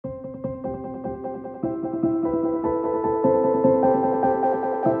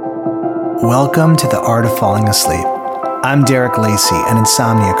Welcome to the Art of Falling Asleep. I'm Derek Lacey, an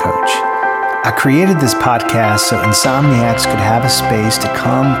insomnia coach. I created this podcast so insomniacs could have a space to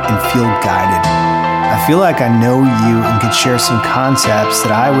come and feel guided. I feel like I know you and could share some concepts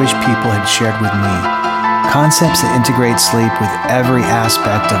that I wish people had shared with me. Concepts that integrate sleep with every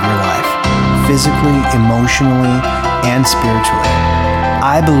aspect of your life, physically, emotionally, and spiritually.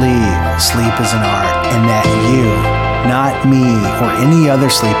 I believe sleep is an art and that you, not me or any other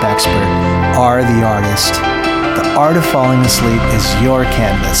sleep expert, are the artist. The art of falling asleep is your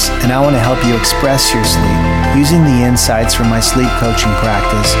canvas, and I want to help you express your sleep using the insights from my sleep coaching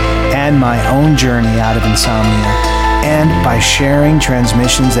practice and my own journey out of insomnia, and by sharing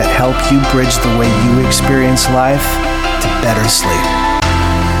transmissions that help you bridge the way you experience life to better sleep.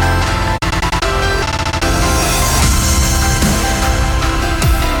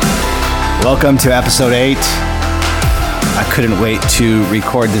 Welcome to episode 8. I couldn't wait to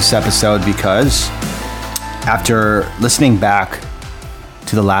record this episode because after listening back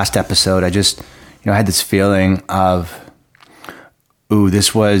to the last episode, I just, I had this feeling of,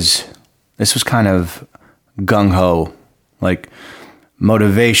 this was kind of gung-ho, like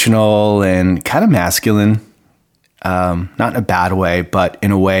motivational and kind of masculine, not in a bad way, but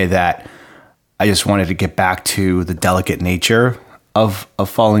in a way that I just wanted to get back to the delicate nature of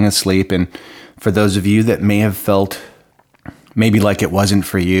falling asleep. And for those of you that may have felt maybe like it wasn't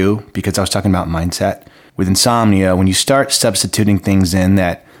for you, because I was talking about mindset. With insomnia, when you start substituting things in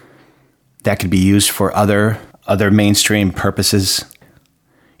that could be used for other mainstream purposes,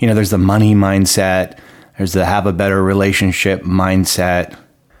 there's the money mindset, there's the have a better relationship mindset,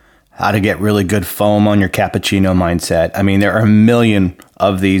 how to get really good foam on your cappuccino mindset. I mean, there are a million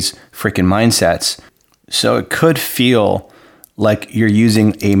of these freaking mindsets. So it could feel like you're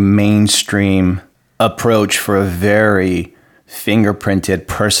using a mainstream approach for a very fingerprinted,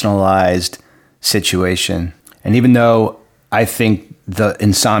 personalized situation. And even though I think the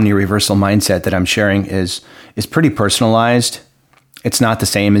insomnia reversal mindset that I'm sharing is pretty personalized, it's not the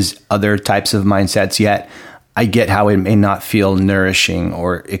same as other types of mindsets, yet I get how it may not feel nourishing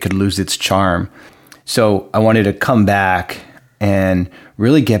or it could lose its charm. So I wanted to come back and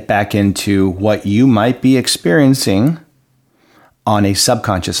really get back into what you might be experiencing on a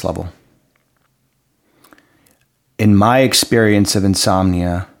subconscious level. In my experience of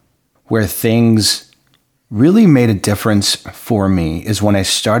insomnia, where things really made a difference for me is when I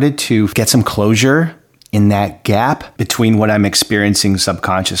started to get some closure in that gap between what I'm experiencing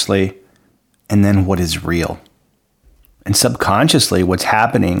subconsciously and then what is real. And subconsciously, what's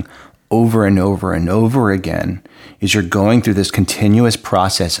happening over and over and over again is you're going through this continuous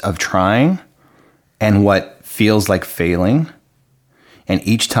process of trying and what feels like failing. And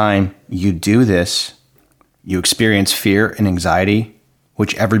each time you do this, you experience fear and anxiety,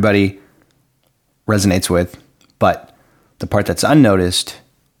 which everybody resonates with. But the part that's unnoticed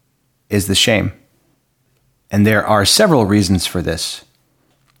is the shame. And there are several reasons for this.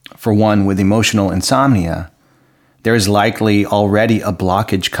 For one, with emotional insomnia, there is likely already a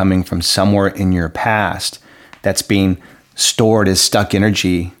blockage coming from somewhere in your past that's being stored as stuck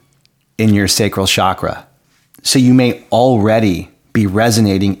energy in your sacral chakra. So you may already be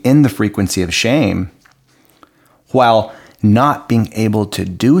resonating in the frequency of shame while not being able to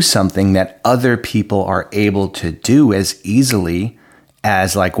do something that other people are able to do as easily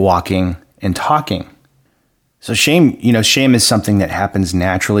as like walking and talking. So shame is something that happens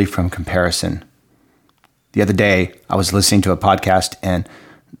naturally from comparison. The other day, I was listening to a podcast and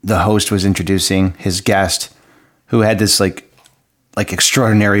the host was introducing his guest who had this like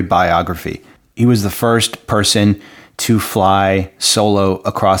extraordinary biography. He was the first person to fly solo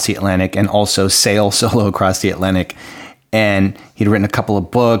across the Atlantic and also sail solo across the Atlantic. And he'd written a couple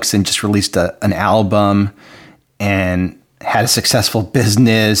of books and just released an album and had a successful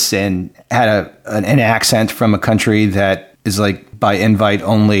business and had an accent from a country that is like by invite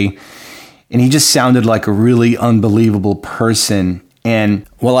only. And he just sounded like a really unbelievable person. And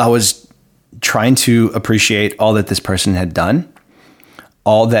while I was trying to appreciate all that this person had done,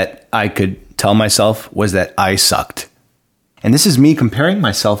 all that I could tell myself was that I sucked. And this is me comparing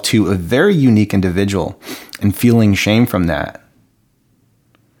myself to a very unique individual and feeling shame from that.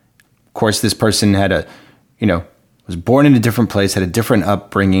 Of course, this person had was born in a different place, had a different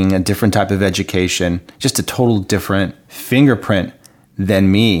upbringing, a different type of education, just a total different fingerprint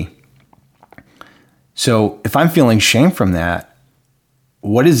than me. So if I'm feeling shame from that,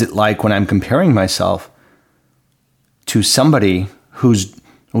 what is it like when I'm comparing myself to somebody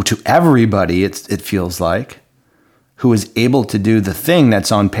to everybody, it feels like, who is able to do the thing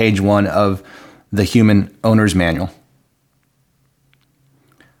that's on page 1 of the Human Owner's Manual?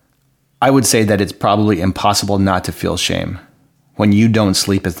 I would say that it's probably impossible not to feel shame when you don't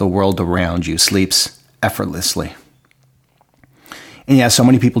sleep as the world around you sleeps effortlessly. And yeah, so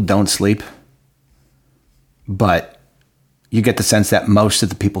many people don't sleep, but you get the sense that most of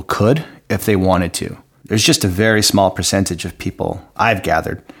the people could if they wanted to. There's just a very small percentage of people I've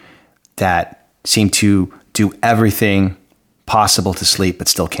gathered that seem to do everything possible to sleep but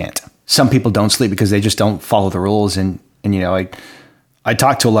still can't. Some people don't sleep because they just don't follow the rules. And you know, I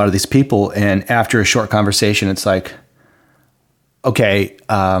talk to a lot of these people, and after a short conversation, it's like, okay,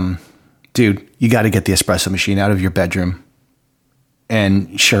 dude, you got to get the espresso machine out of your bedroom.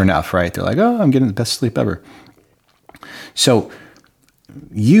 And sure enough, right? They're like, oh, I'm getting the best sleep ever. So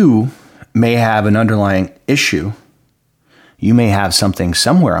you may have an underlying issue. You may have something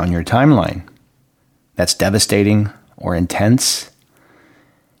somewhere on your timeline that's devastating or intense,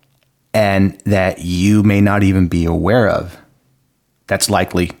 and that you may not even be aware of. That's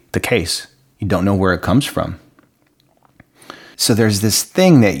likely the case. You don't know where it comes from. So there's this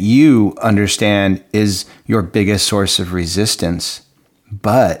thing that you understand is your biggest source of resistance,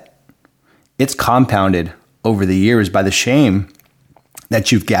 but it's compounded over the years by the shame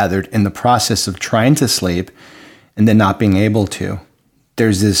that you've gathered in the process of trying to sleep and then not being able to.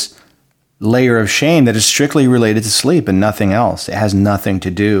 There's this layer of shame that is strictly related to sleep and nothing else. It has nothing to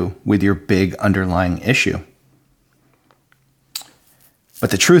do with your big underlying issue. But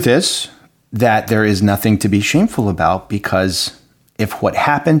the truth is that there is nothing to be shameful about, because if what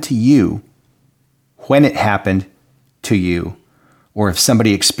happened to you, when it happened to you, or if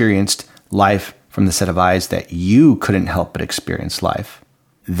somebody experienced life from the set of eyes that you couldn't help but experience life,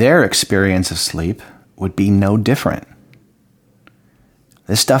 their experience of sleep would be no different.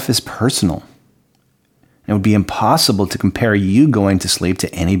 This stuff is personal. It would be impossible to compare you going to sleep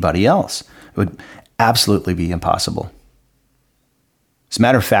to anybody else. It would absolutely be impossible. As a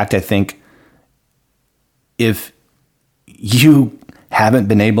matter of fact, I think if you haven't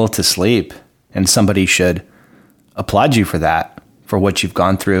been able to sleep, and somebody should applaud you for that, for what you've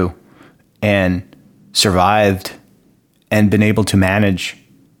gone through and survived and been able to manage,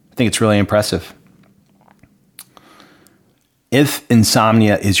 I think it's really impressive. If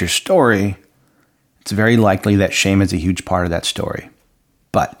insomnia is your story, it's very likely that shame is a huge part of that story.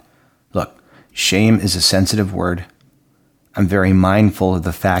 But look, shame is a sensitive word. I'm very mindful of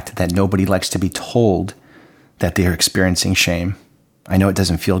the fact that nobody likes to be told that they are experiencing shame. I know it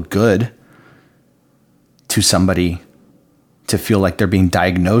doesn't feel good to somebody to feel like they're being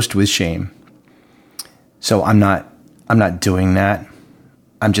diagnosed with shame. So I'm not doing that.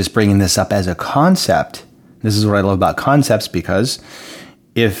 I'm just bringing this up as a concept. This is what I love about concepts, because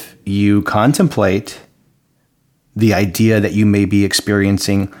if you contemplate the idea that you may be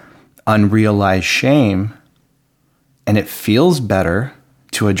experiencing unrealized shame, and it feels better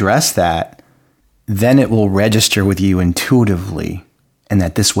to address that, then it will register with you intuitively, and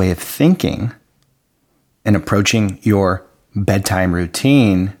that this way of thinking and approaching your bedtime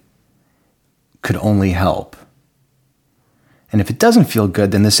routine could only help. And if it doesn't feel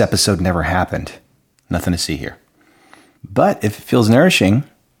good, then this episode never happened. Nothing to see here. But if it feels nourishing,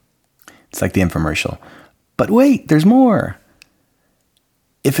 it's like the infomercial. But wait, there's more.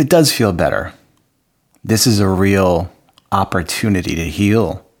 If it does feel better, this is a real opportunity to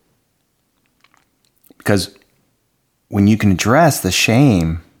heal. Because when you can address the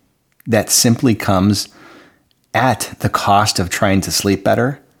shame that simply comes at the cost of trying to sleep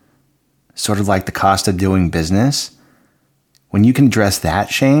better, sort of like the cost of doing business, when you can address that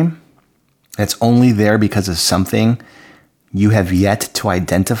shame, that's only there because of something you have yet to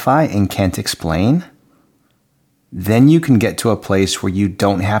identify and can't explain, then you can get to a place where you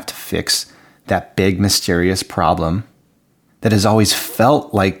don't have to fix that big mysterious problem that has always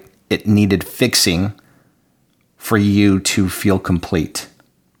felt like it needed fixing for you to feel complete.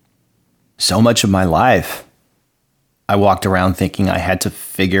 So much of my life, I walked around thinking I had to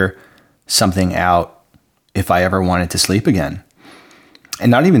figure something out if I ever wanted to sleep again. And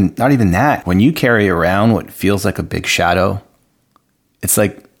not even that. When you carry around what feels like a big shadow, it's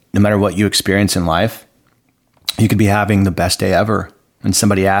like no matter what you experience in life, you could be having the best day ever. When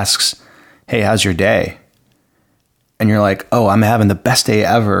somebody asks, hey, how's your day? And you're like, oh, I'm having the best day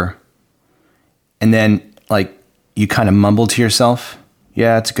ever. And then like you kind of mumble to yourself,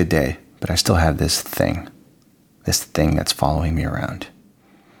 yeah, it's a good day, but I still have this thing that's following me around.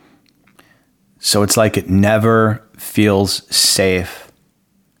 So it's like it never feels safe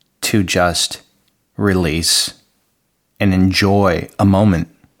to just release and enjoy a moment.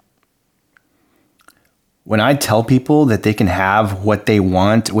 When I tell people that they can have what they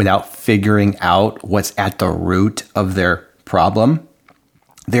want without figuring out what's at the root of their problem,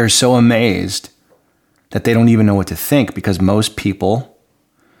 they're so amazed that they don't even know what to think, because most people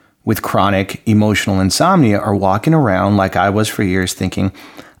with chronic emotional insomnia are walking around like I was for years thinking,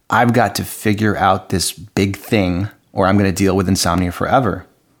 I've got to figure out this big thing or I'm going to deal with insomnia forever.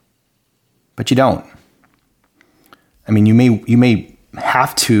 But you don't. I mean, you may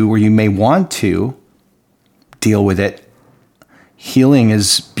have to, or you may want to deal with it. Healing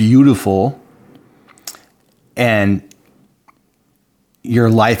is beautiful, and your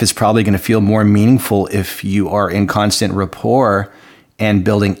life is probably going to feel more meaningful if you are in constant rapport and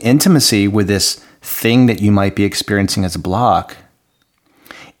building intimacy with this thing that you might be experiencing as a block.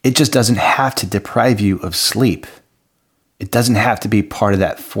 It just doesn't have to deprive you of sleep. It doesn't have to be part of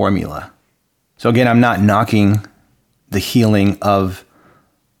that formula. So again, I'm not knocking the healing of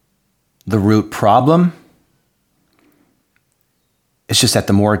the root problem. It's just that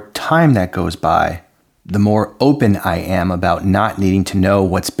the more time that goes by, the more open I am about not needing to know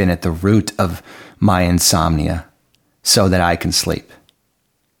what's been at the root of my insomnia so that I can sleep.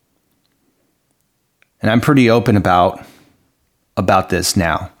 And I'm pretty open about this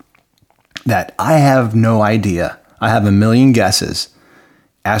now, that I have no idea. I have a million guesses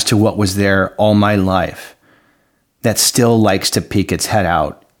as to what was there all my life that still likes to peek its head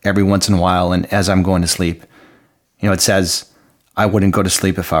out every once in a while. And as I'm going to sleep, it says, I wouldn't go to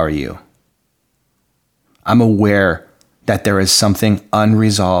sleep if I were you. I'm aware that there is something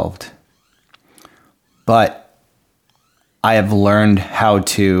unresolved, but I have learned how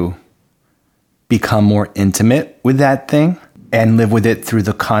to become more intimate with that thing and live with it through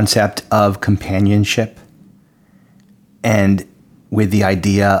the concept of companionship and with the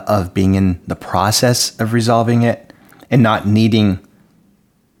idea of being in the process of resolving it and not needing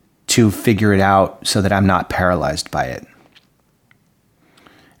to figure it out so that I'm not paralyzed by it.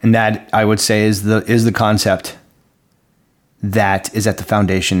 And that, I would say, is the concept that is at the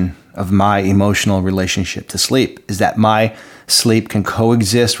foundation of my emotional relationship to sleep, is that my sleep can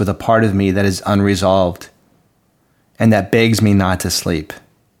coexist with a part of me that is unresolved and that begs me not to sleep,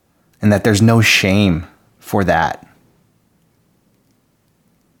 and that there's no shame for that.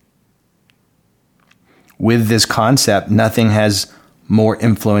 With this concept, nothing has more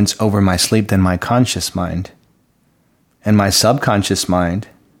influence over my sleep than my conscious mind. And my subconscious mind,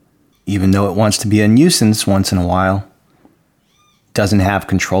 even though it wants to be a nuisance once in a while, doesn't have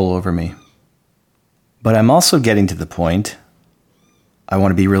control over me. But I'm also getting to the point, I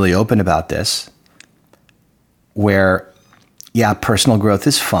want to be really open about this, where, personal growth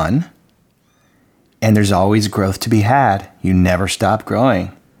is fun, and there's always growth to be had. You never stop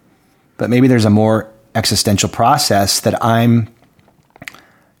growing. But maybe there's a more existential process that I'm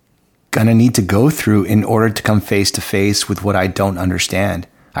going to need to go through in order to come face to face with what I don't understand.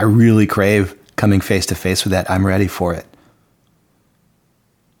 I really crave coming face to face with that. I'm ready for it.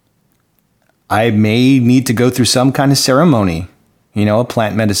 I may need to go through some kind of ceremony, a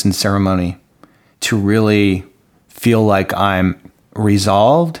plant medicine ceremony, to really feel like I'm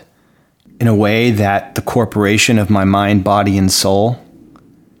resolved in a way that the corporation of my mind, body, and soul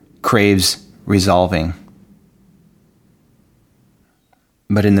craves resolving.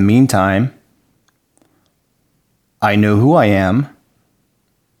 But in the meantime, I know who I am.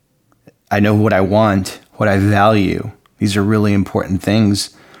 I know what I want, what I value. These are really important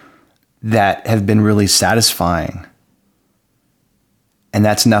things that have been really satisfying. And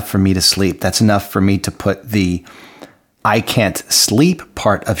that's enough for me to sleep. That's enough for me to put the I can't sleep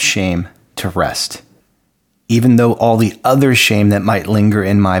part of shame to rest. Even though all the other shame that might linger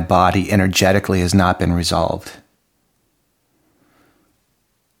in my body energetically has not been resolved.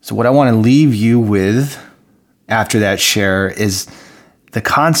 So what I want to leave you with after that share is the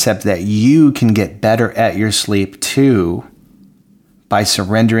concept that you can get better at your sleep too by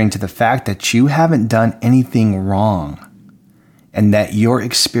surrendering to the fact that you haven't done anything wrong and that your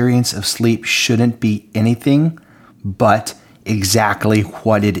experience of sleep shouldn't be anything but exactly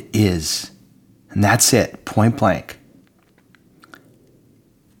what it is. And that's it, point blank.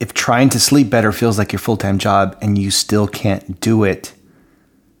 If trying to sleep better feels like your full-time job and you still can't do it,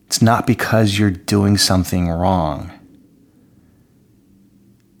 it's not because you're doing something wrong.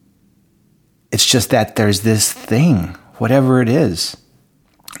 It's just that there's this thing, whatever it is.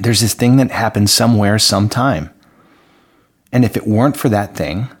 There's this thing that happens somewhere, sometime. And if it weren't for that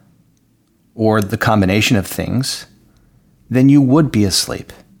thing, or the combination of things, then you would be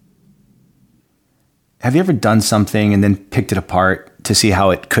asleep. Have you ever done something and then picked it apart to see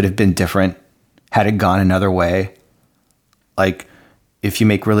how it could have been different had it gone another way? Like, if you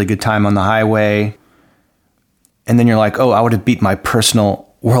make really good time on the highway, and then you're like, oh, I would have beat my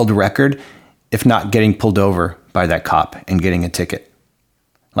personal world record if not getting pulled over by that cop and getting a ticket.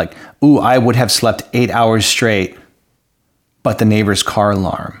 Like, ooh, I would have slept 8 hours straight, but the neighbor's car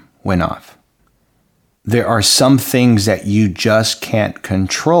alarm went off. There are some things that you just can't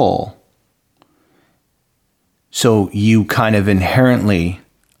control. So you kind of inherently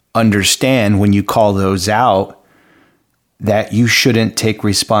understand when you call those out that you shouldn't take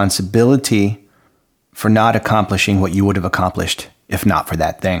responsibility for not accomplishing what you would have accomplished if not for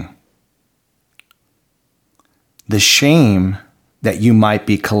that thing. The shame that you might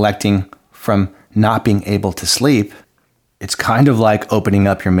be collecting from not being able to sleep, it's kind of like opening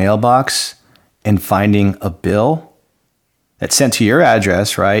up your mailbox and finding a bill that's sent to your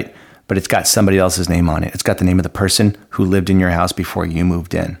address, right? But it's got somebody else's name on it. It's got the name of the person who lived in your house before you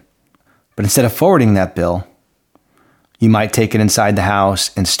moved in. But instead of forwarding that bill, you might take it inside the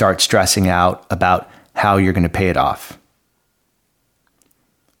house and start stressing out about how you're going to pay it off.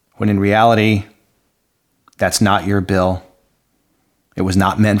 When in reality, that's not your bill. It was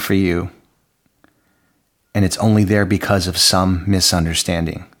not meant for you. And it's only there because of some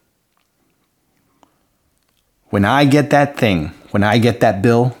misunderstanding. When I get that thing, when I get that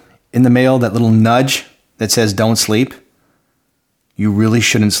bill in the mail, that little nudge that says don't sleep, you really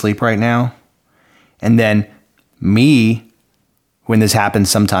shouldn't sleep right now. And then me, when this happens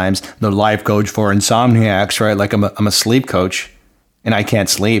sometimes, the life coach for insomniacs, right? Like I'm a sleep coach and I can't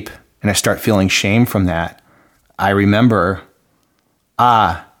sleep and I start feeling shame from that. I remember,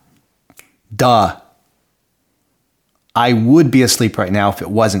 duh. I would be asleep right now if it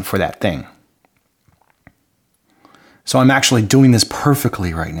wasn't for that thing. So I'm actually doing this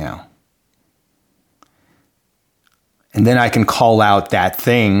perfectly right now. And then I can call out that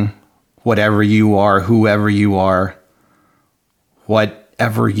thing, whatever you are, whoever you are,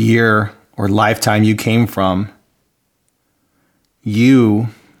 whatever year or lifetime you came from. You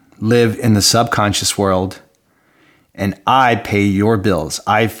live in the subconscious world, and I pay your bills.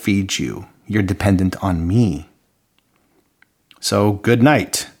 I feed you. You're dependent on me. So good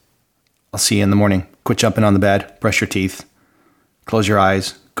night. I'll see you in the morning. Quit jumping on the bed, brush your teeth, close your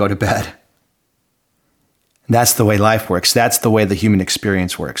eyes, go to bed. That's the way life works. That's the way the human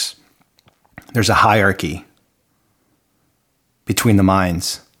experience works. There's a hierarchy between the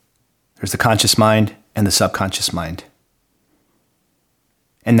minds. There's the conscious mind and the subconscious mind.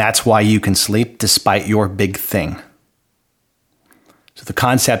 And that's why you can sleep despite your big thing. So the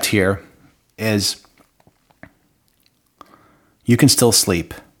concept here is you can still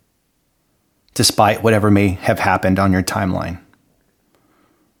sleep despite whatever may have happened on your timeline.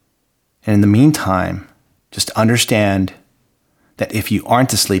 And in the meantime, just understand that if you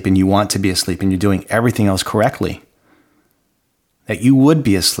aren't asleep and you want to be asleep and you're doing everything else correctly, that you would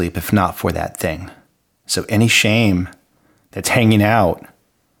be asleep if not for that thing. So any shame that's hanging out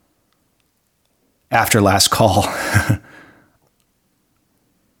after last call,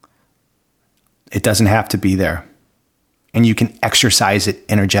 it doesn't have to be there. And you can exercise it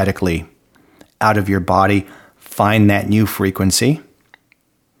energetically out of your body, find that new frequency.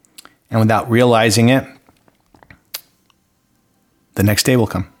 And without realizing it, the next day will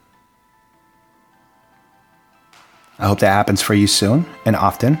come. I hope that happens for you soon and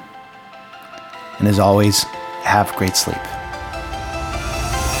often. And as always, have great sleep.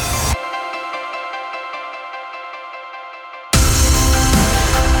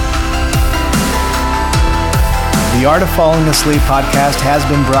 The Art of Falling Asleep podcast has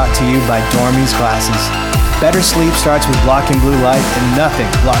been brought to you by Dormy's Glasses. Better sleep starts with blocking blue light, and nothing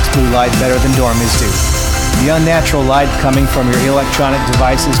blocks blue light better than Dormy's do. The unnatural light coming from your electronic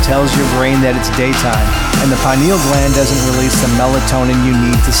devices tells your brain that it's daytime, and the pineal gland doesn't release the melatonin you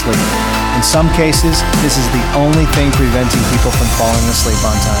need to sleep. In some cases, this is the only thing preventing people from falling asleep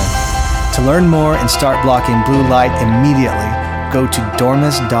on time. To learn more and start blocking blue light immediately, go to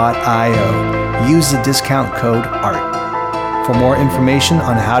dormus.io. Use the discount code ART. For more information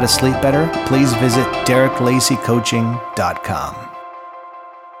on how to sleep better, please visit DerekLaceyCoaching.com.